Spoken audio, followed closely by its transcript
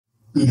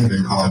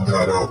Beginning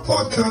ODO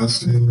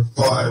podcast in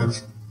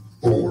 5,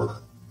 4,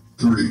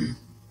 3,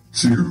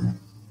 2,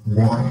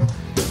 1.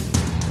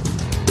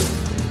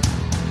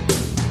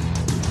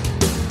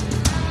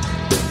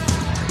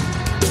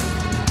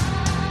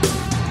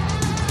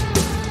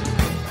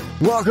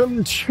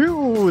 Welcome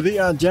to the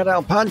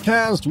ODO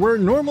podcast, where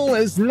normal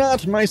is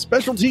not my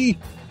specialty.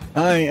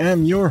 I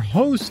am your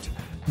host,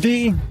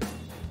 the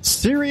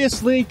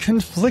seriously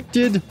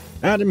conflicted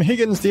Adam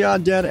Higgins, the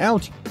Odd Dad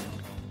Out.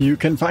 You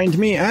can find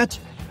me at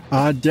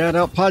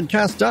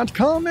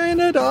oddadoutpodcast.com and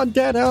at Odd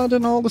Dad Out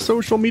and all the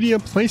social media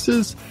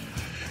places.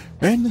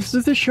 And this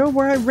is the show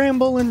where I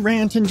ramble and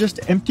rant and just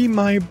empty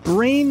my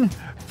brain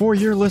for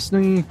your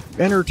listening,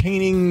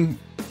 entertaining,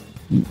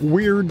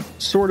 weird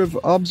sort of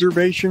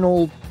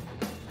observational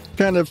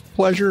kind of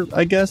pleasure,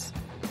 I guess.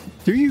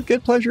 Do you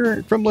get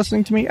pleasure from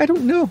listening to me? I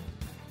don't know.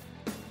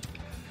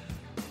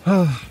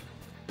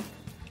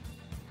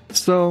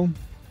 So,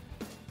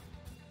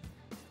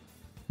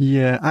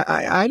 yeah,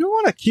 I don't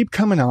want to keep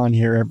coming on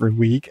here every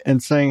week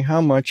and saying how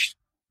much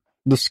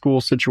the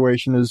school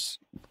situation is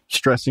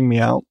stressing me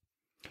out.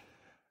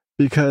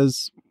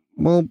 Because,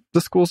 well,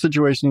 the school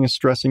situation is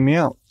stressing me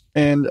out.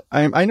 And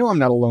I know I'm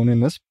not alone in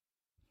this.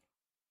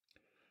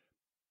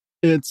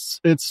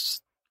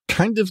 It's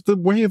kind of the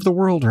way of the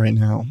world right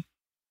now.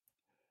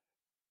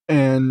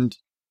 And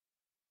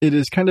it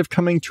is kind of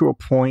coming to a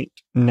point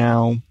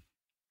now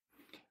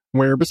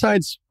where,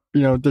 besides,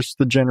 there's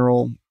the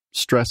general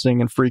stressing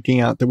and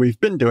freaking out that we've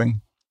been doing,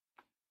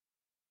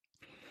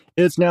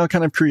 it's now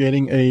kind of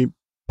creating a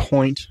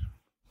point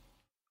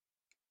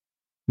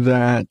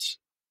that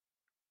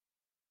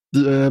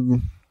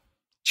the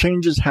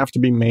changes have to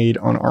be made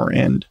on our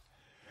end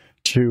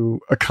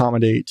to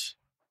accommodate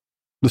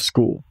the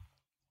school.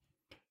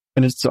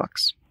 And it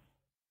sucks.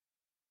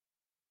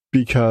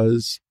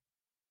 Because,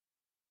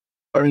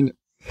 and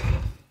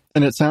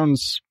it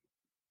sounds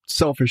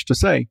selfish to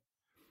say,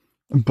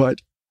 but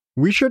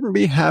we shouldn't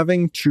be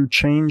having to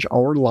change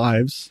our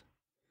lives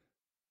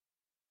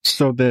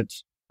so that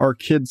our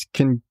kids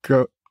can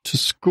go to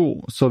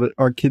school, so that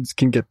our kids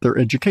can get their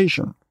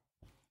education.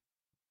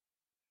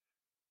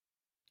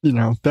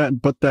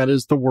 But that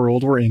is the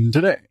world we're in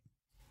today.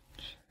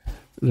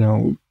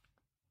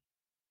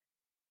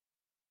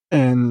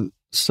 And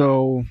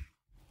so,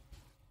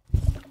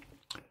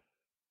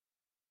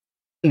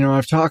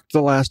 I've talked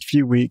the last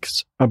few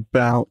weeks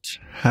about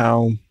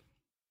how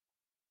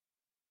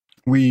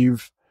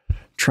we've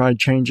tried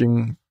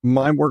changing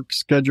my work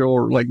schedule,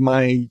 or like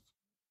my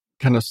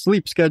kind of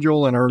sleep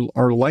schedule and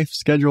our life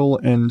schedule,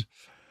 and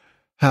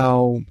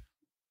how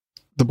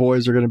the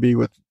boys are going to be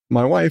with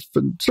my wife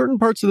in certain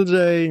parts of the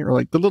day, or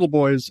like the little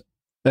boys,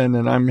 and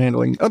then I'm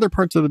handling other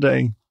parts of the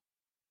day.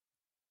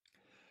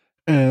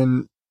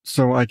 And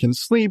so I can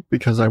sleep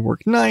because I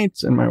work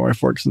nights and my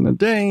wife works in the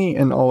day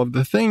and all of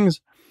the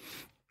things.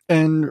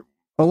 And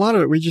a lot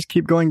of it, we just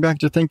keep going back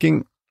to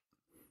thinking,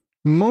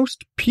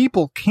 most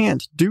people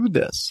can't do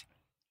this.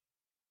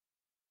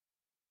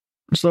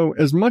 So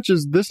as much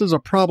as this is a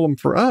problem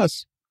for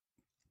us,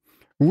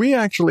 we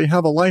actually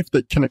have a life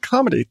that can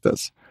accommodate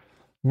this.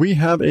 We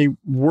have a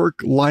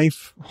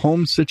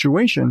work-life-home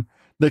situation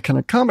that can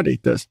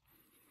accommodate this.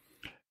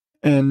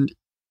 And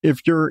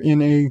if you're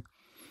in a,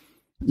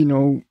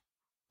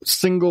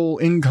 single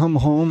income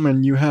home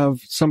and you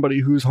have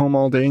somebody who's home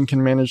all day and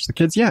can manage the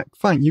kids, yeah,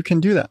 fine, you can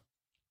do that.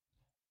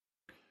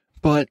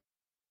 But,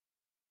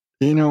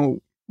 I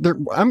know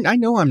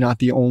I'm not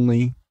the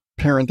only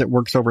parent that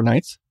works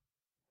overnights.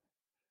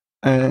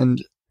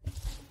 And,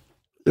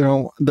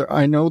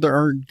 I know there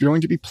are going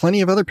to be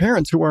plenty of other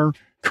parents who are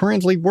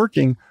currently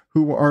working,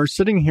 who are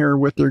sitting here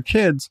with their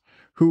kids,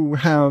 who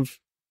have,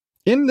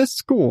 in this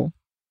school,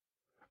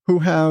 who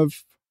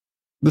have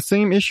the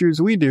same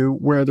issues we do,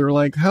 where they're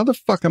like, how the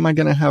fuck am I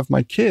going to have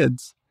my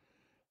kids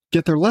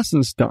get their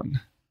lessons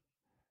done?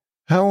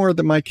 How are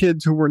my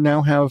kids, who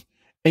now have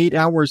 8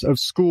 hours of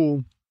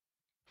school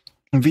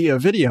via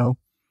video,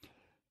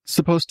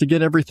 supposed to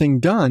get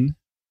everything done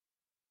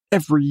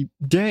every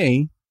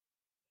day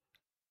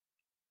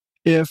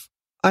if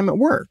I'm at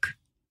work?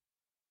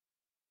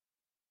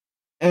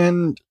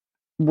 And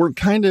we're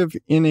kind of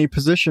in a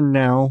position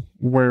now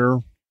where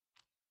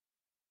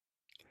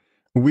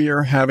we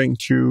are having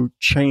to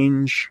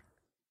change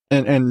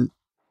and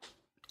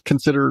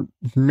consider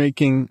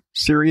making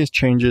serious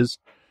changes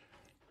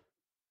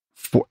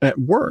at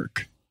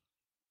work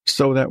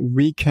so that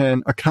we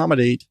can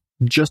accommodate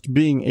just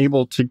being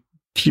able to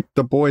keep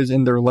the boys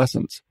in their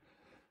lessons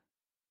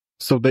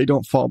so they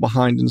don't fall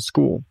behind in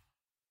school.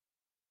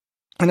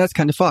 And that's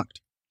kind of fucked.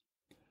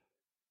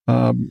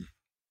 In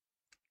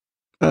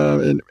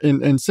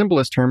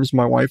simplest terms,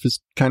 my wife has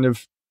kind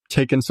of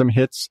taken some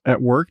hits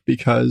at work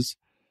because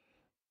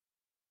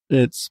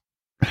it's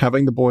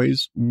having the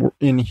boys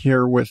in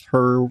here with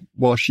her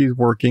while she's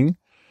working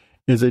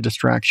is a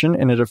distraction,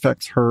 and it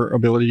affects her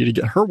ability to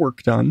get her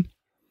work done.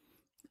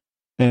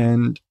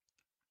 And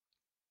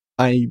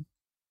I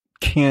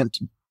can't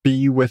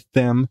be with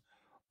them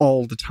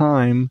all the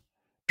time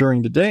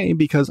during the day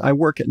because I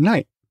work at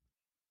night.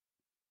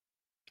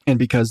 And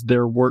because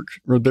their work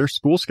or their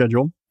school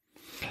schedule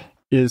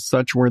is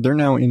such where they're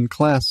now in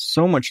class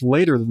so much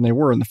later than they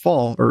were in the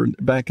fall or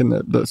back in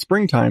the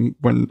springtime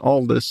when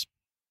all this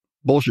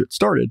bullshit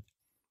started.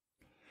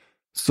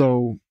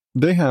 So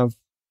they have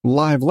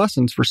live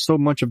lessons for so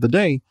much of the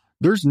day.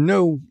 There's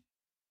no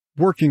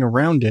working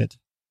around it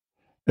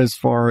as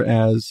far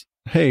as,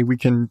 hey, we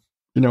can,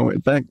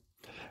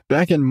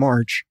 back in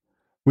March,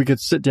 we could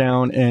sit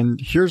down and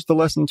here's the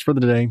lessons for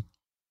the day.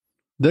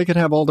 They could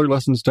have all their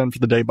lessons done for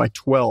the day by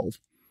 12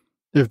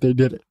 if they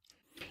did it.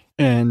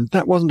 And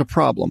that wasn't a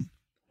problem.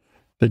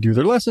 They do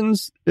their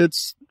lessons.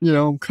 It's,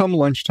 come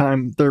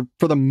lunchtime,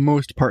 for the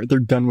most part, they're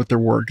done with their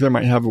work. They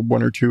might have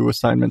one or two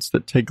assignments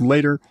that take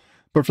later,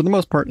 but for the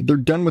most part, they're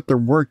done with their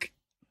work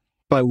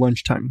by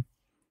lunchtime.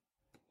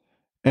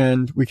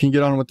 And we can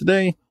get on with the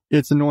day.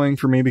 It's annoying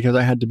for me because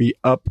I had to be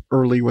up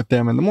early with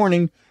them in the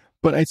morning,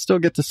 but I still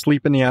get to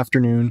sleep in the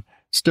afternoon,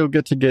 still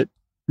get to get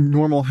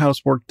normal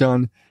housework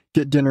done,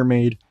 get dinner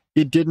made.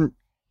 It didn't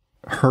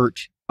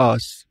hurt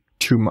us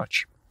too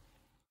much.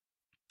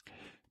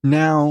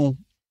 Now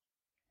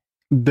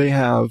they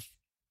have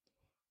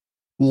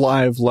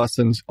live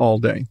lessons all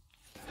day,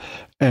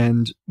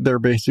 and they're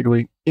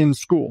basically in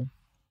school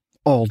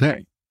all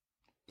day,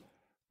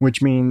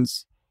 which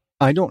means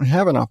I don't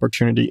have an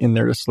opportunity in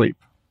there to sleep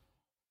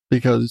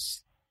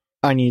because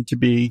I need to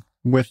be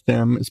with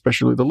them,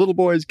 especially the little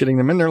boys, getting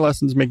them in their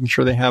lessons, making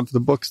sure they have the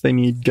books they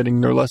need, getting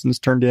their lessons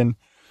turned in,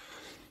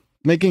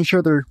 making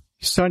sure they're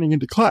signing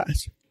into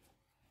class.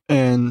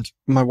 And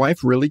my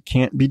wife really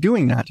can't be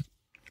doing that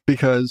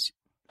because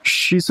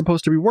she's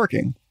supposed to be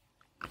working.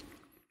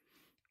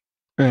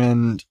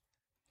 And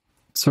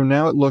so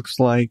now it looks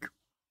like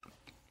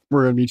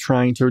we're going to be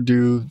trying to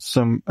do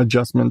some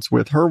adjustments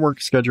with her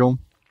work schedule.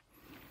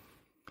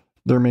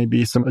 There may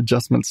be some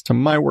adjustments to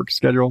my work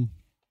schedule.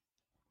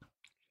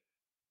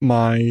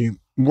 My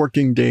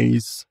working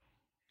days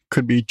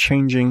could be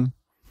changing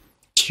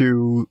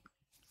to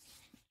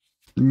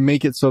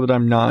make it so that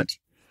I'm not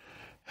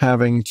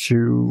having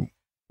to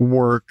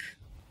work,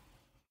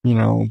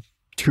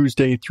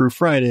 Tuesday through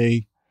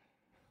Friday,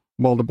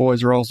 while the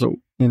boys are also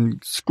in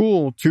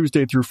school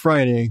Tuesday through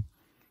Friday,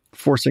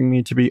 forcing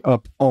me to be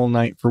up all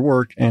night for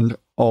work and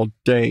all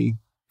day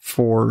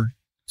for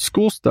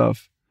school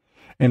stuff,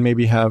 and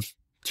maybe have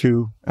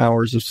 2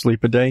 hours of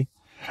sleep a day.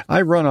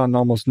 I run on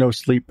almost no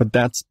sleep, but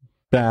that's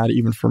bad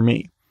even for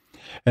me.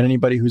 And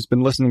anybody who's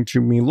been listening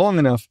to me long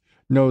enough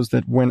knows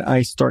that when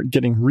I start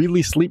getting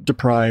really sleep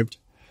deprived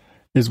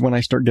is when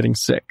I start getting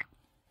sick.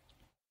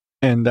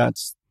 And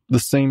that's the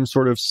same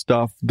sort of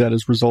stuff that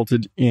has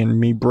resulted in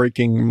me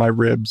breaking my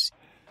ribs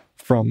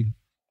from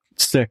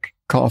sick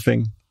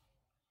coughing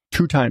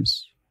 2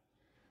 times.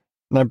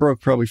 And I broke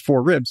probably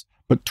 4 ribs,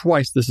 but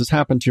twice this has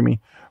happened to me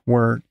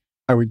where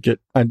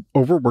I'd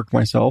overwork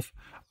myself.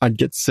 I'd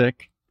get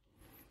sick.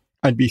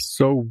 I'd be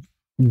so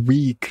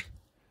weak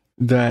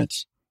that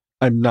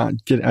I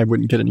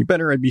wouldn't get any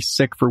better. I'd be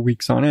sick for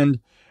weeks on end.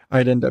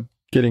 I'd end up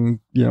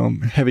getting,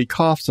 heavy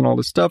coughs and all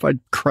this stuff. I'd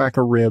crack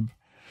a rib.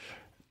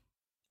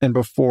 And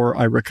before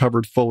I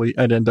recovered fully,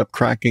 I'd end up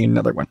cracking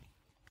another one.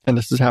 And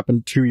this has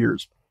happened 2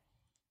 years.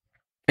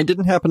 It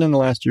didn't happen in the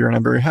last year, and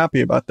I'm very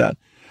happy about that.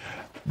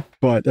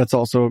 But that's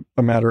also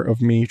a matter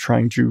of me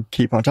trying to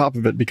keep on top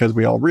of it because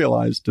we all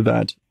realized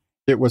that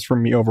it was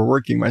from me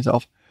overworking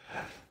myself.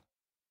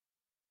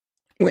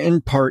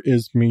 In part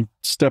is me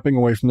stepping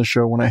away from the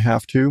show when I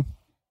have to.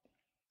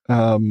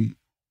 In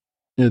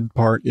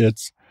part,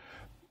 it's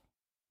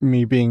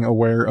me being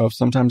aware of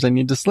sometimes I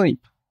need to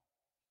sleep.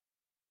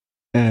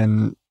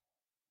 And,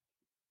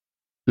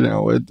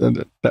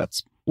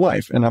 that's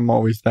life. And I'm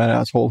always that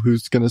asshole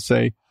who's going to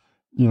say,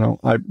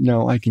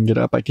 I can get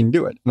up, I can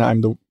do it. And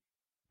I'm the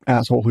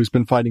asshole who's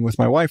been fighting with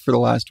my wife for the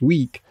last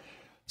week,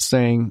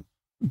 saying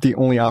the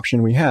only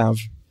option we have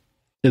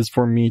is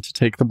for me to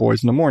take the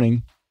boys in the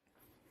morning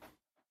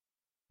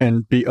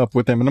and be up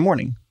with them in the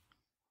morning.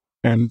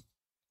 And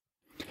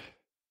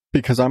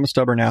because I'm a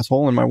stubborn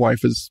asshole and my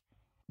wife has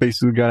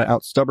basically got to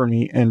out-stubborn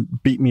me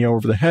and beat me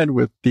over the head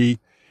with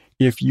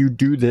if you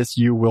do this,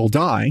 you will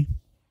die,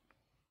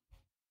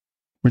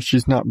 which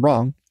she's not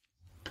wrong.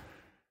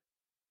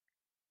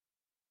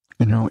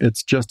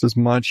 It's just as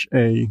much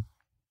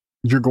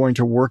you're going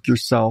to work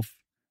yourself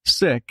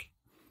sick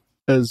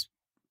as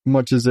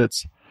much as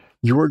it's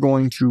you're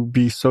going to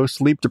be so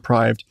sleep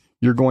deprived,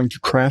 you're going to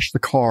crash the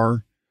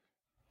car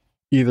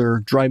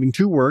either driving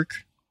to work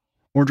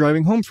or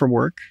driving home from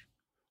work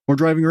or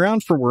driving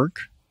around for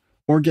work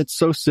or get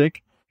so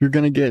sick you're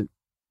going to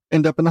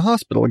end up in the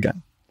hospital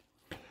again.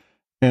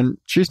 And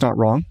she's not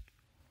wrong.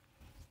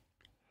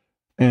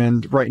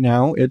 And right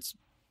now it's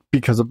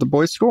because of the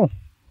boys' school.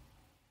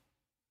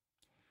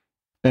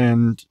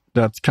 And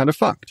that's kind of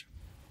fucked.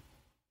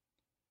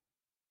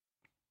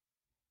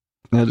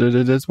 And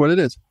it is what it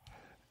is.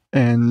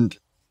 And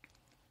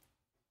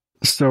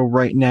so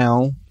right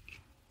now,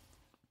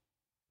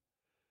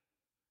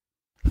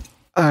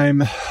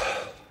 I'm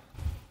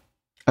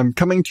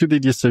coming to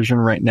the decision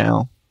right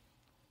now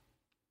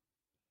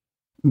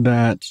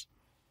that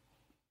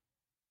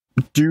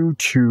due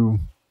to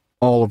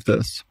all of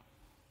this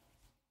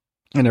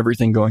and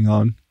everything going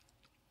on,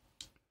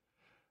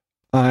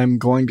 I'm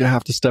going to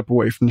have to step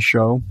away from the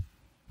show.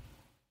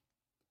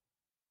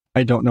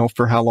 I don't know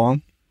for how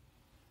long.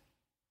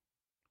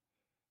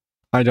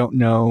 I don't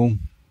know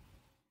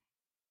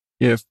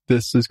if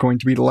this is going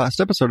to be the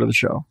last episode of the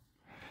show.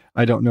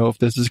 I don't know if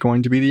this is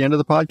going to be the end of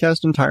the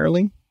podcast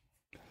entirely.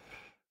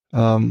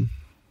 I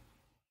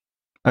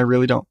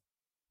really don't.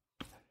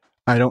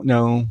 I don't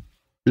know.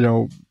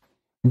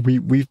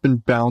 We've been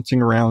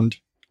bouncing around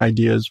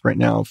ideas right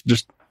now of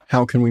just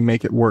how can we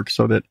make it work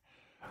so that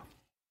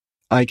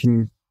I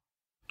can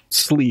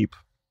sleep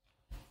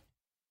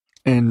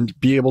and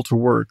be able to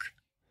work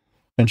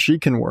and she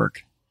can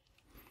work.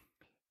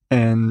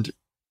 And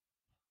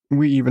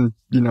we even,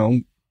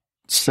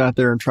 sat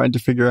there and tried to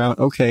figure out,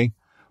 okay,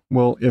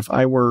 well, if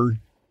I were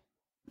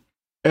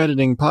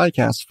editing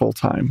podcasts full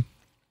time,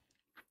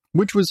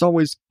 which was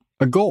always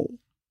a goal,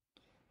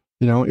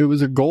 it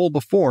was a goal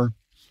before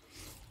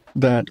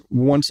that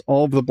once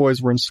all of the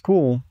boys were in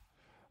school,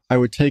 I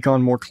would take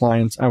on more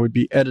clients. I would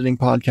be editing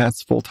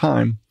podcasts full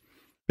time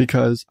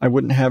because I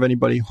wouldn't have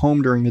anybody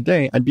home during the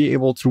day. I'd be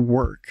able to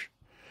work,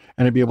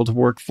 and I'd be able to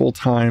work full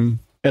time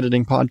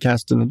editing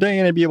podcasts in the day,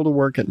 and I'd be able to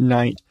work at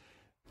night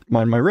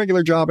on my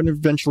regular job and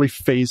eventually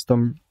phase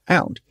them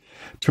out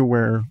to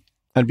where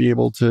I'd be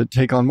able to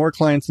take on more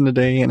clients in the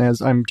day. And as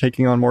I'm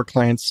taking on more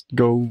clients,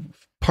 go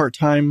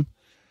part-time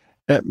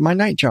at my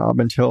night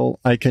job until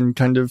I can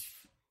kind of,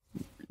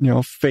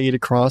 fade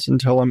across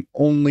until I'm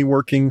only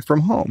working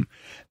from home.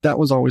 That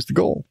was always the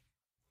goal.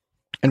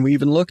 And we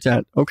even looked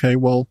at, okay,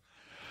 well,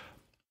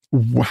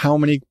 how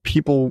many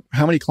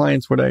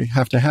clients would I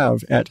have to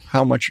have at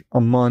how much a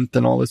month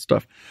and all this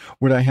stuff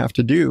would I have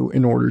to do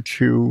in order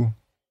to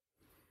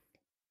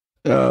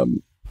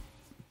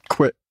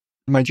quit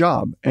my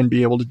job and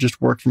be able to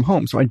just work from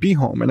home. So I'd be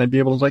home and I'd be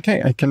able to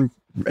hey, I can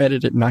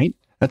edit at night.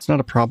 That's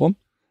not a problem.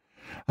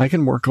 I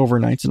can work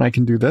overnights and I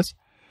can do this.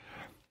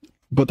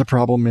 But the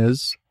problem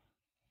is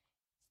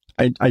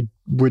I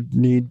would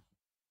need,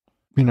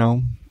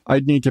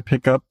 I'd need to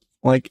pick up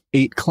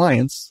 8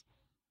 clients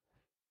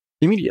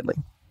immediately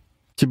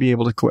to be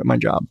able to quit my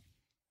job.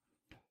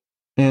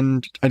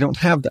 And I don't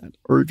have that,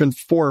 or even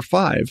 4 or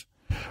 5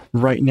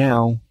 right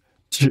now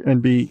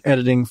and be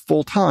editing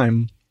full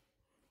time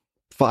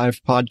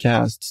 5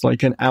 podcasts,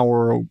 an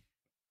hour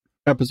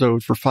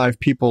episode for 5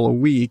 people a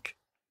week,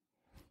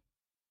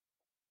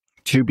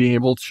 to be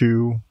able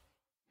to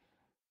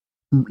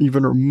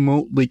even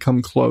remotely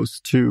come close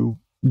to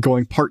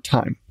going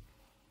part-time,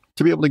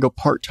 to be able to go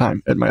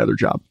part-time at my other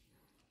job.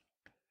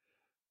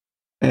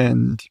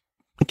 And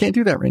I can't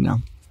do that right now.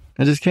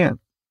 I just can't.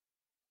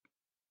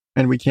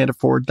 And we can't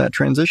afford that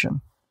transition.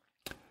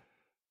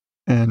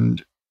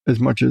 And as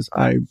much as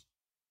I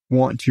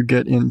want to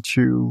get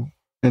into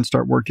and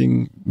start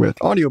working with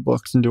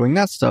audiobooks and doing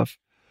that stuff,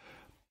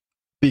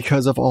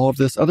 because of all of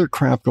this other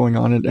crap going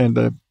on and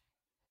the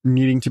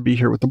needing to be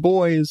here with the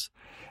boys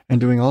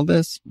and doing all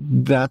this,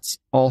 that's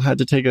all had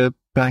to take a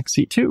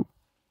backseat too.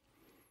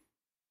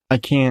 I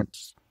can't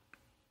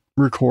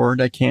record,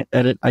 I can't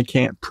edit, I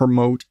can't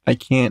promote, I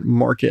can't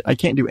market, I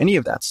can't do any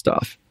of that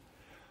stuff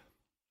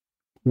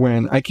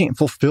when I can't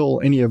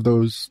fulfill any of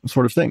those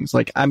sort of things.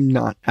 I'm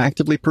not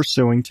actively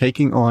pursuing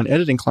taking on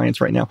editing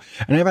clients right now.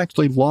 And I've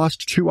actually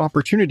lost 2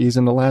 opportunities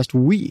in the last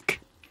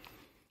week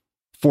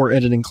for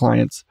editing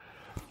clients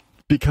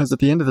because at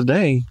the end of the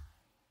day,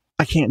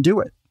 I can't do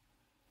it.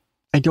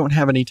 I don't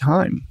have any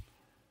time.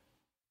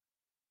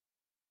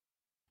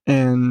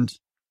 And,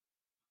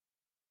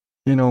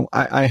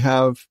 I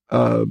have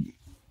a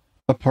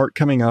part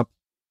coming up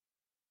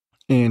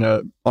in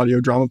a audio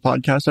drama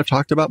podcast I've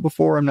talked about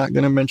before. I'm not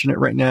going to mention it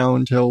right now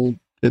until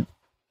it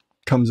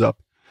comes up.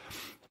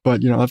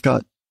 But, I've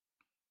got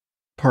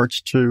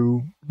parts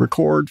to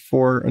record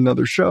for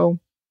another show.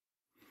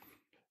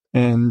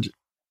 And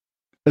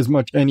as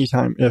much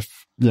anytime,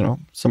 if,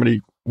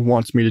 somebody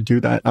wants me to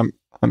do that,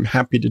 I'm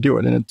happy to do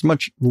it. And it's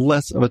much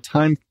less of a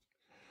time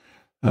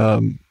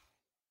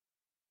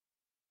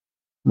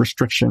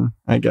restriction,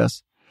 I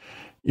guess.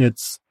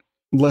 It's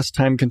less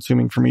time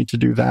consuming for me to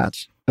do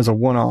that as a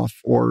one-off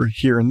or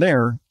here and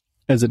there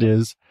as it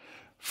is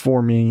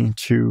for me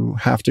to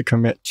have to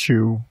commit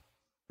to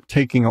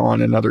taking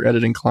on another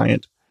editing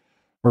client,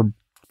 or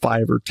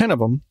 5 or 10 of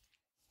them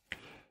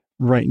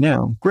right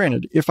now.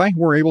 Granted, if I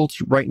were able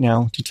to right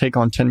now to take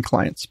on 10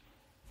 clients,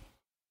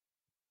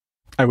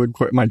 I would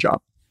quit my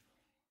job.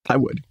 I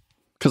would,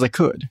 because I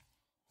could.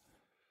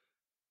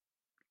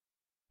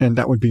 And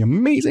that would be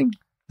amazing.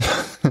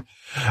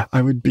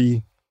 It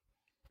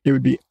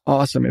would be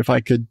awesome if I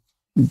could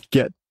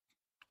get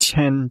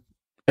 10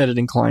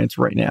 editing clients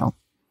right now.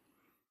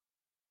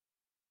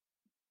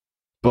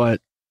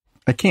 But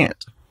I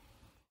can't.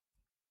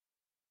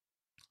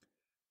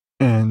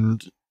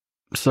 And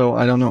so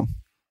I don't know.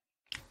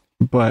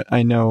 But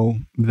I know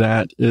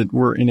that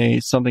we're in a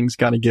something's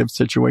got to give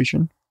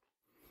situation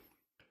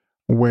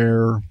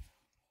where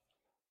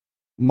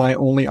my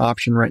only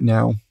option right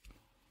now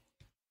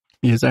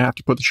is I have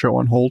to put the show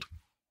on hold.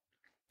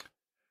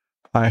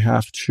 I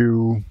have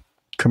to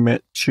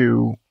commit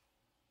to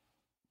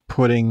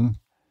putting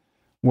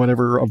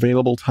whatever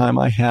available time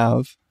I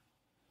have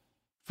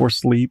for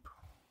sleep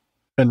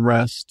and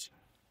rest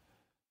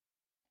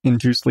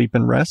into sleep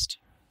and rest,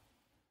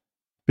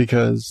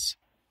 because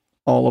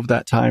all of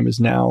that time is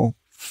now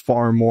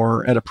far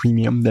more at a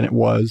premium than it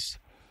was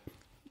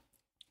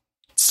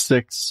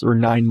 6 or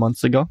 9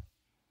 months ago.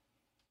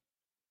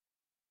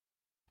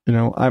 You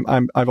know,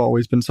 I've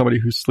always been somebody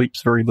who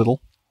sleeps very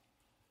little.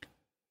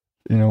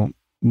 You know,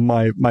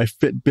 my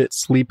Fitbit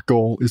sleep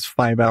goal is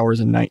 5 hours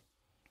a night.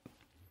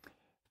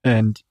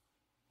 And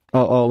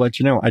I'll let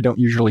you know, I don't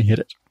usually hit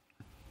it.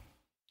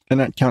 And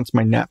that counts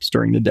my naps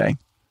during the day.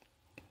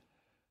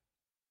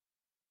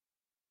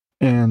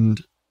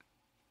 And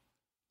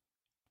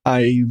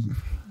I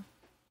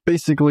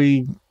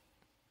basically,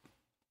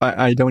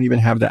 I don't even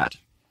have that.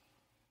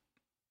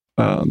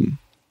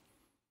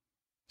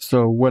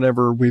 So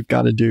whatever we've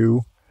got to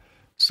do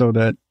so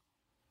that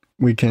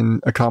we can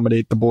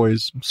accommodate the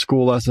boys'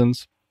 school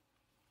lessons,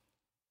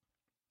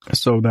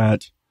 so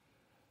that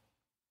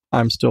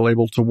I'm still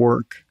able to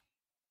work,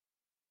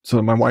 so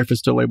that my wife is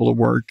still able to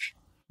work,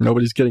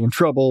 nobody's getting in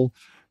trouble,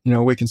 you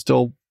know, we can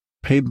still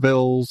pay the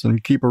bills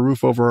and keep a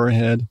roof over our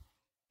head.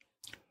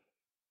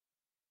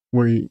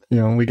 We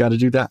got to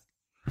do that.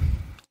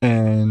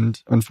 And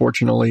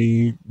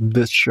unfortunately,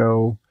 this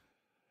show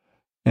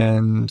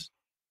and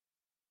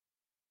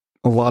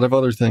a lot of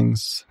other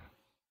things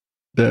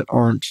that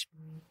aren't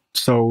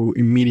so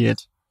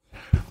immediate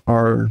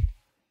are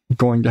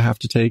going to have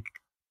to take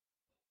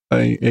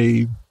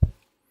they're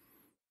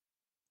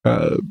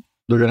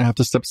going to have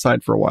to step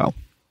aside for a while.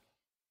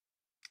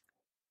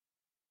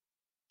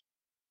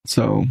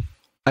 So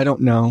I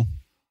don't know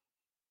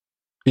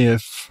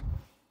if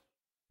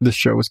the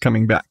show is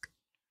coming back.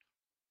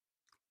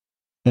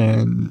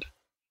 And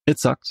it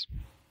sucks.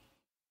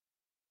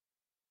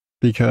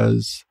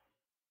 Because,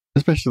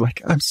 especially,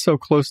 like, I'm so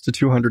close to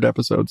 200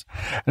 episodes.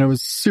 And I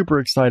was super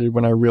excited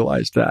when I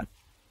realized that.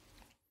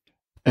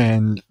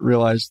 And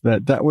realized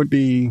that that would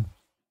be,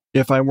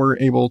 if I were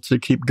able to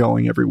keep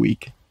going every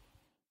week,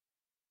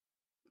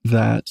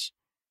 that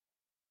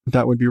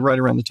would be right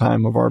around the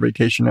time of our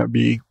vacation. That would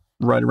be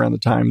right around the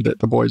time that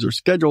the boys are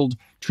scheduled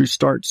to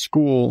start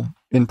school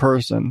in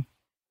person.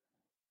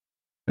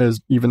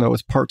 As even though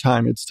it's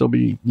part-time, it'd still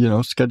be, you know,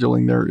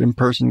 scheduling their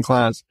in-person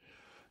class.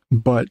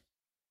 But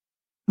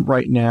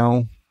right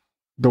now,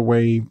 the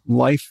way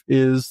life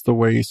is, the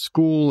way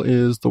school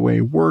is, the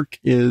way work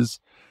is,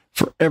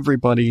 for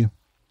everybody,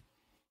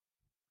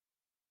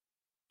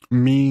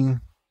 me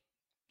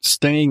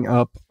staying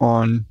up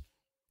on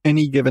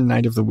any given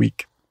night of the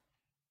week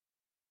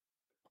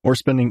or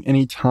spending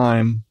any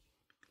time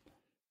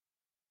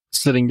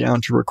sitting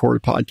down to record a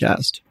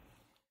podcast,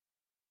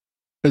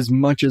 as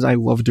much as I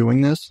love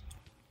doing this,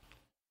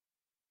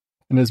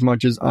 and as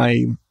much as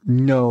I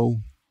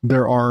know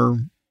there are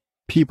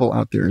people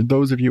out there,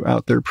 those of you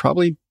out there,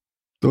 probably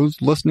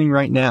those listening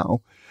right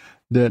now,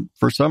 that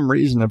for some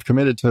reason have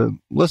committed to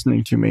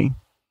listening to me,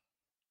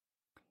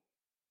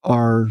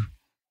 are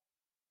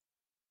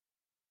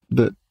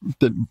that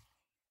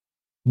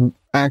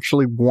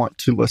actually want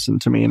to listen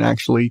to me and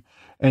actually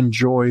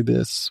enjoy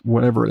this,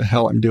 whatever the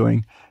hell I'm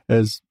doing,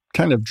 as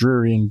kind of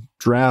dreary and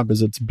drab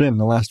as it's been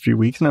the last few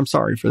weeks. And I'm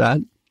sorry for that.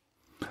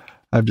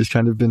 I've just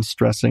kind of been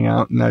stressing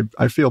out, and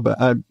I feel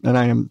bad, and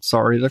I am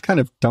sorry that I've kind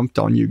of dumped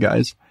on you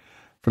guys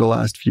for the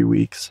last few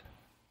weeks,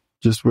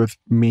 just with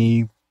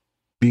me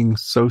being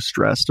so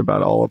stressed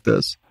about all of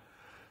this.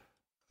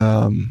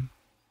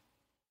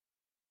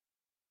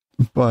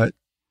 But,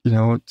 you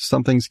know,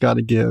 something's got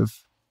to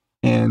give,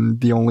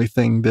 and the only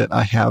thing that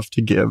I have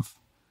to give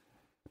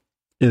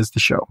is the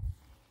show.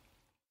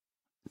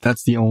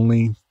 That's the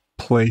only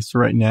place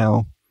right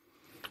now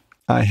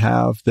I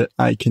have that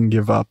I can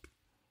give up.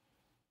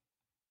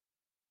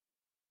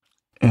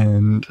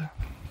 And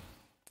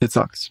it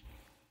sucks.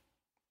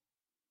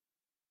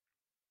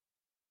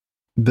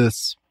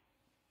 This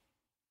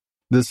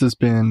has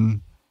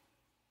been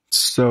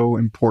so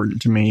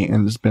important to me,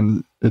 and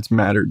it's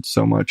mattered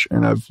so much,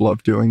 and I've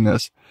loved doing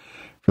this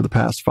for the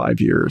past 5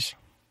 years.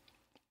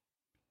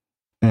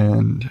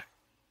 And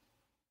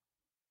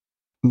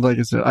like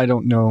I said, I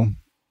don't know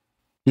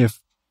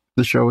if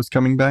the show is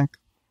coming back.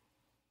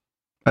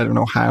 I don't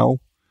know how,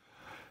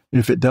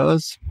 if it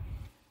does.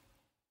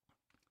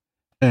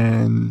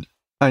 And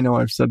I know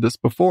I've said this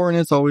before, and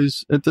it's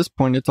always, at this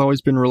point, it's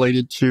always been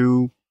related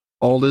to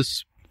all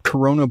this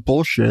corona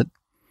bullshit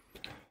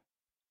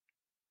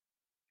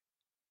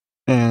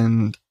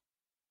and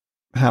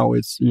how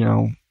it's, you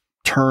know,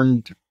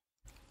 turned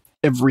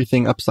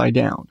everything upside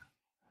down.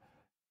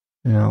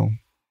 You know,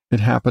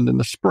 it happened in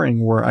the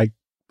spring where I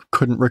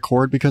couldn't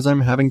record because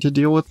I'm having to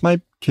deal with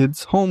my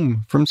kids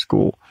home from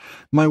school,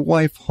 my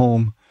wife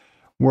home,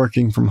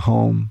 working from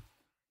home.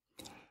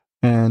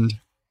 And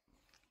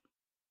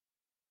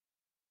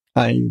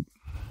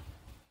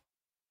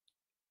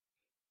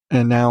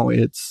now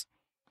it's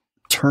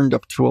turned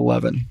up to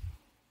 11.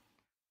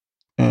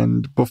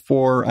 And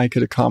before I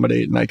could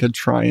accommodate and I could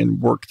try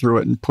and work through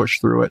it and push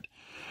through it,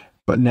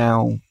 But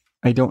now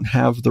I don't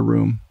have the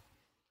room.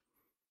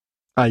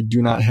 I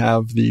do not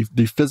have the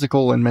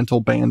physical and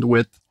mental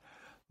bandwidth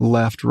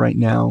left right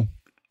now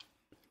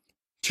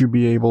to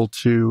be able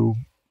to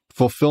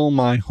fulfill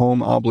my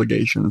home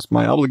obligations,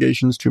 my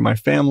obligations to my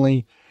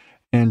family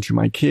and to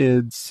my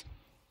kids.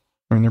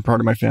 I mean, they're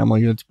part of my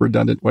family. It's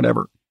redundant,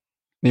 whatever.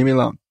 Leave me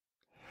alone.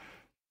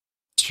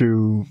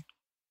 To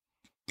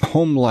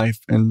home life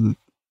and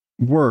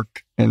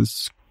work and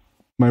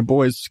my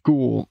boys'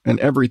 school and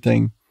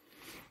everything,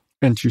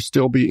 and to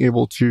still be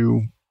able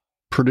to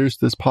produce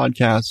this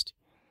podcast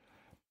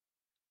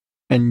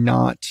and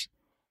not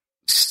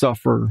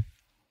suffer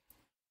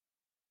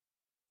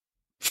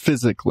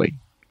physically.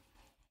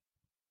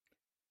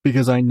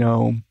 Because I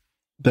know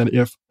that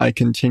if I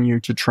continue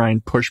to try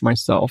and push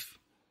myself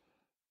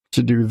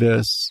to do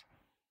this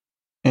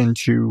and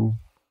to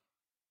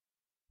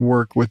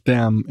work with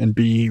them and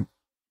do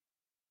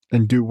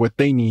what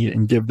they need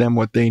and give them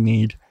what they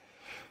need,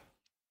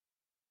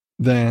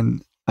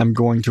 then I'm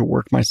going to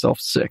work myself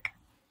sick.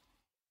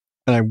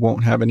 And I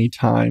won't have any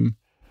time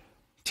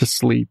to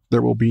sleep.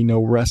 There will be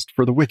no rest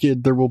for the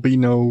wicked. There will be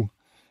no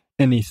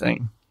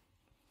anything.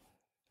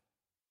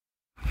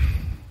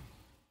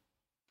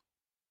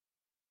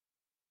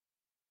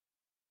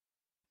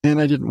 And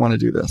I didn't want to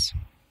do this.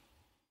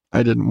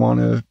 I didn't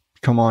want to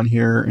come on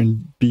here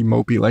and be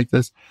mopey like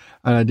this.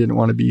 And I didn't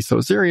want to be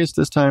so serious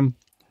this time.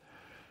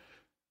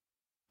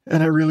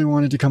 And I really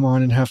wanted to come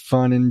on and have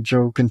fun and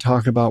joke and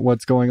talk about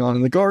what's going on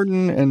in the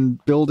garden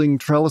and building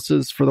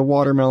trellises for the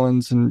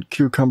watermelons and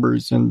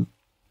cucumbers and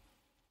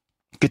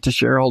get to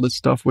share all this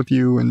stuff with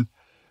you and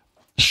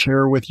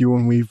share with you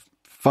when we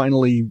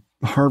finally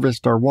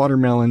harvest our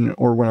watermelon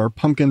or when our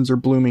pumpkins are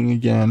blooming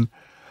again,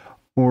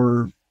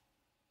 or,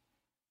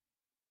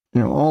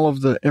 all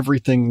of the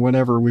everything,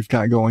 whatever we've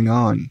got going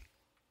on,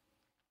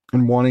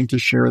 and wanting to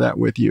share that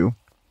with you.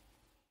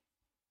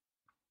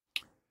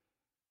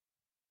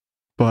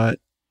 But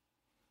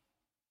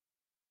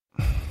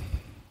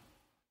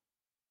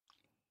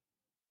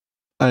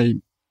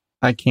I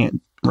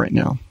can't right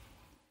now.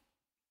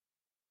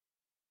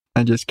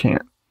 I just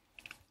can't.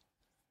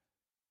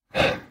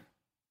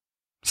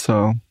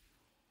 So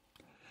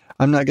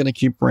I'm not going to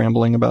keep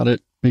rambling about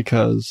it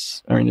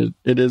because,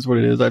 it is what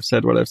it is. I've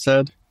said what I've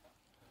said.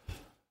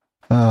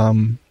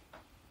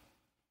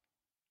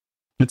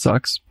 It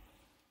sucks.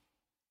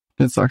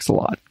 It sucks a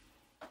lot.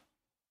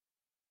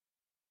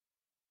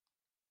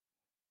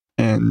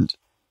 And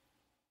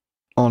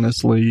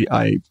honestly,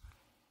 I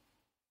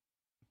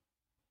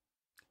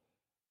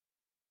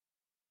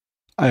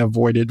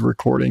avoided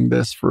recording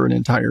this for an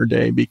entire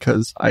day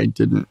because I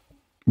didn't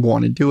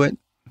want to do it.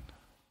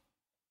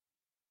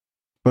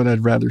 But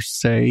I'd rather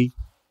say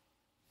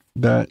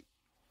that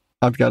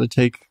I've got to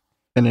take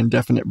an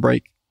indefinite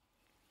break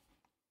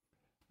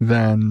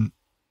than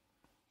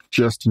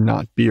just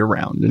not be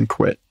around and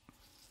quit.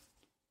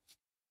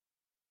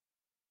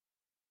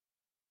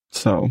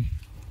 So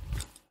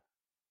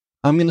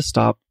I'm going to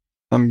stop.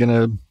 I'm going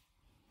to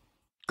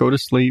go to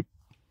sleep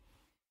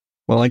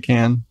while I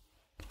can.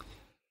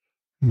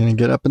 I'm going to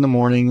get up in the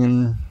morning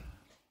and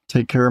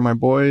take care of my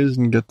boys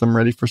and get them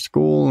ready for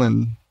school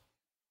and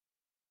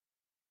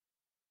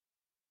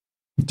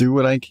do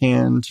what I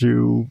can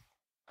to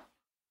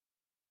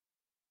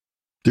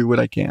do what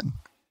I can.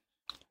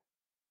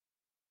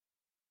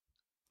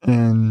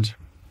 And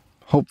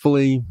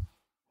hopefully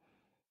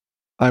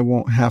I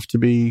won't have to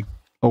be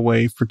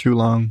away for too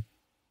long.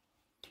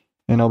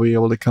 And I'll be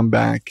able to come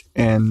back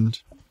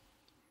and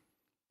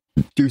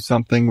do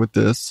something with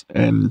this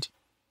and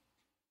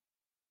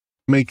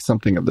make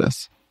something of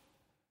this.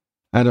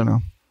 I don't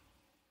know.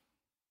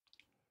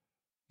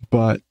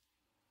 But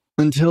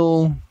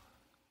until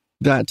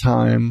that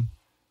time,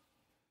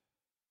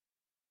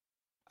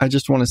 I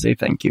just want to say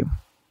thank you.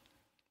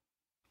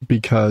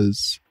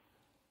 Because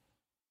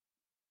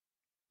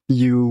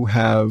you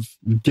have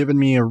given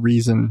me a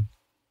reason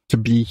to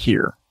be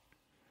here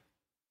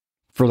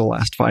for the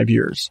last 5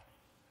 years.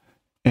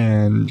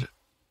 And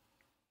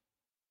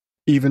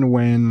even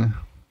when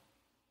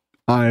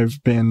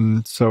I've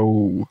been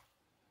so,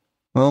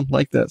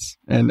 like this,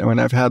 and when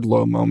I've had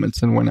low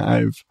moments, and when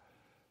I've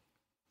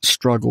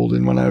struggled,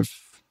 and when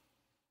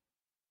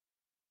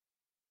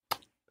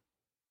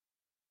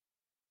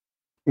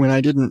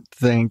I didn't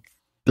think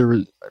there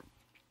was,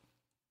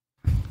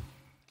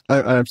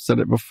 I've said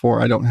it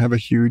before, I don't have a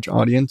huge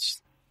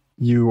audience.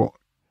 You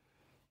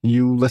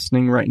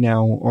listening right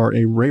now are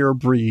a rare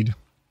breed.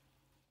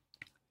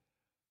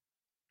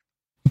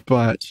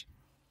 But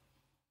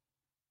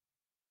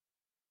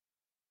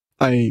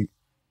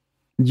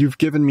you've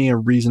given me a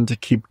reason to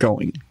keep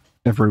going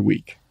every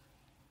week.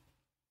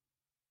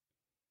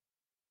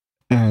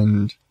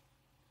 And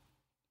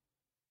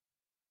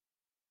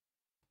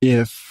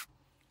if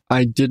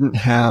I didn't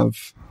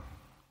have,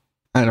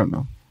 I don't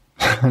know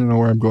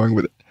where I'm going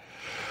with it.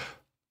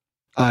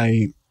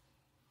 I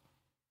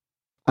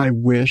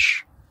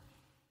wish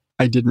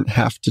I didn't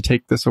have to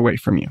take this away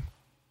from you.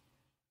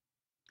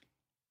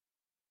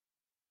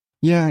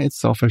 Yeah, it's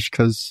selfish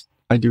because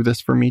I do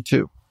this for me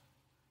too.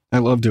 I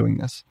love doing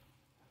this.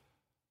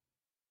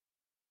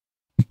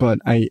 But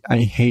I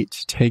hate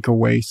to take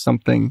away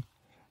something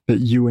that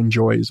you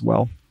enjoy as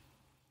well.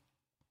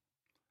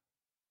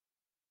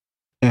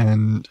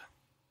 And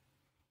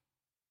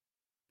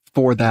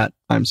for that,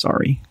 I'm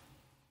sorry.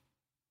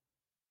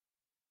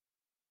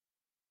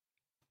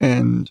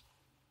 And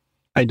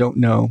I don't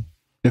know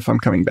if I'm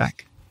coming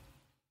back.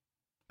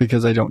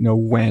 Because I don't know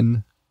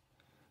when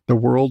the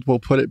world will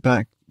put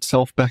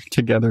itself back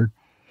together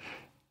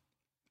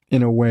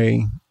in a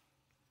way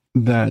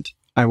that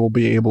I will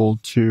be able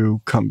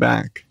to come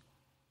back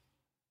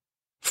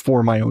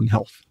for my own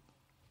health.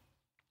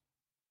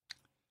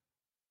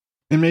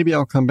 And maybe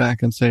I'll come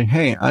back and say,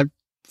 hey, I've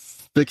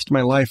fixed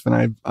my life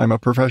and I'm a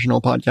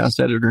professional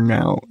podcast editor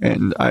now,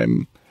 and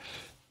I'm,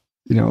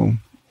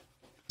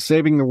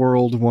 saving the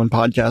world one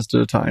podcast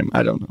at a time.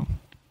 I don't know.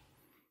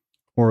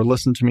 Or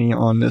listen to me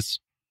on this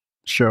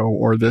show,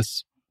 or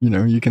this,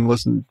 you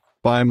can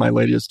buy my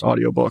latest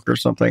audiobook or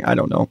something. I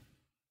don't know.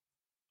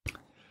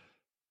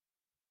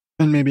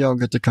 And maybe I'll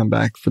get to come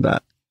back for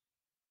that.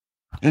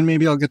 And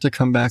maybe I'll get to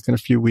come back in a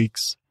few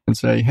weeks and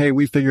say, hey,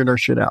 we figured our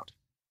shit out.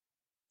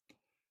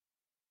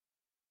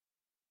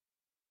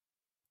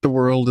 The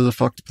world is a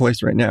fucked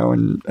place right now,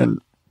 and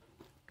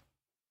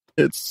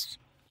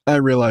I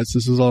realize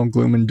this is all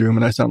gloom and doom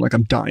and I sound like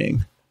I'm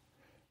dying.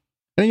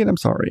 And again, I'm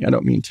sorry, I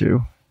don't mean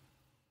to.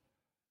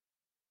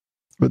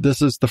 But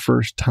this is the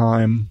first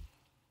time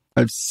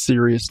I've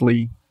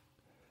seriously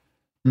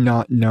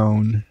not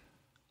known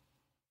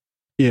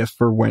if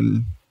or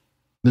when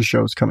the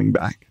show's coming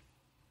back.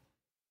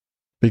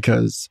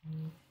 Because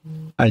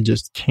I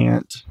just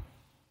can't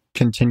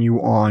continue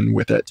on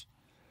with it.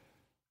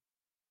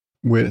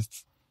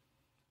 With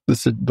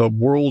the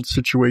world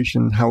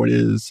situation how it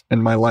is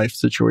and my life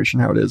situation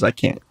how it is. I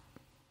can't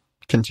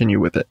continue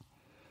with it.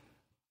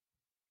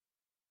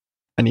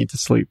 I need to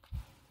sleep.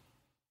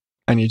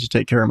 I need to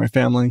take care of my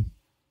family.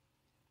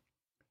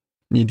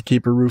 I need to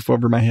keep a roof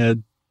over my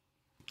head.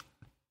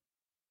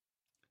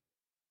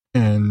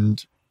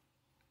 And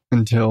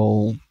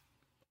until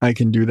I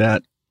can do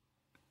that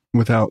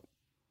without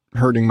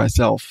hurting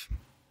myself,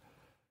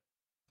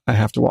 I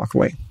have to walk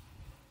away.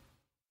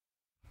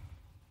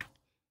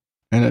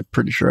 And I'm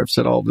pretty sure I've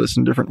said all of this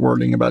in different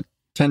wording about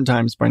 10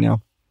 times by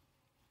now.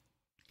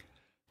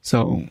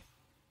 So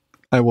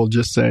I will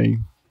just say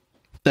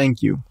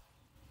thank you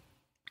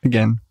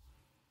again.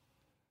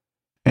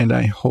 And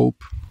I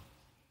hope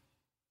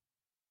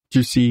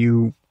to see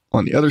you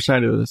on the other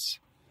side of this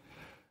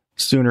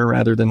sooner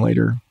rather than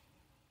later.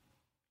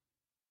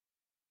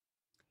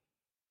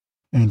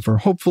 And for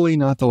hopefully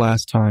not the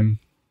last time,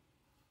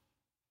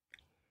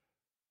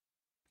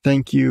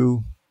 thank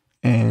you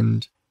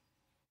and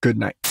good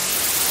night.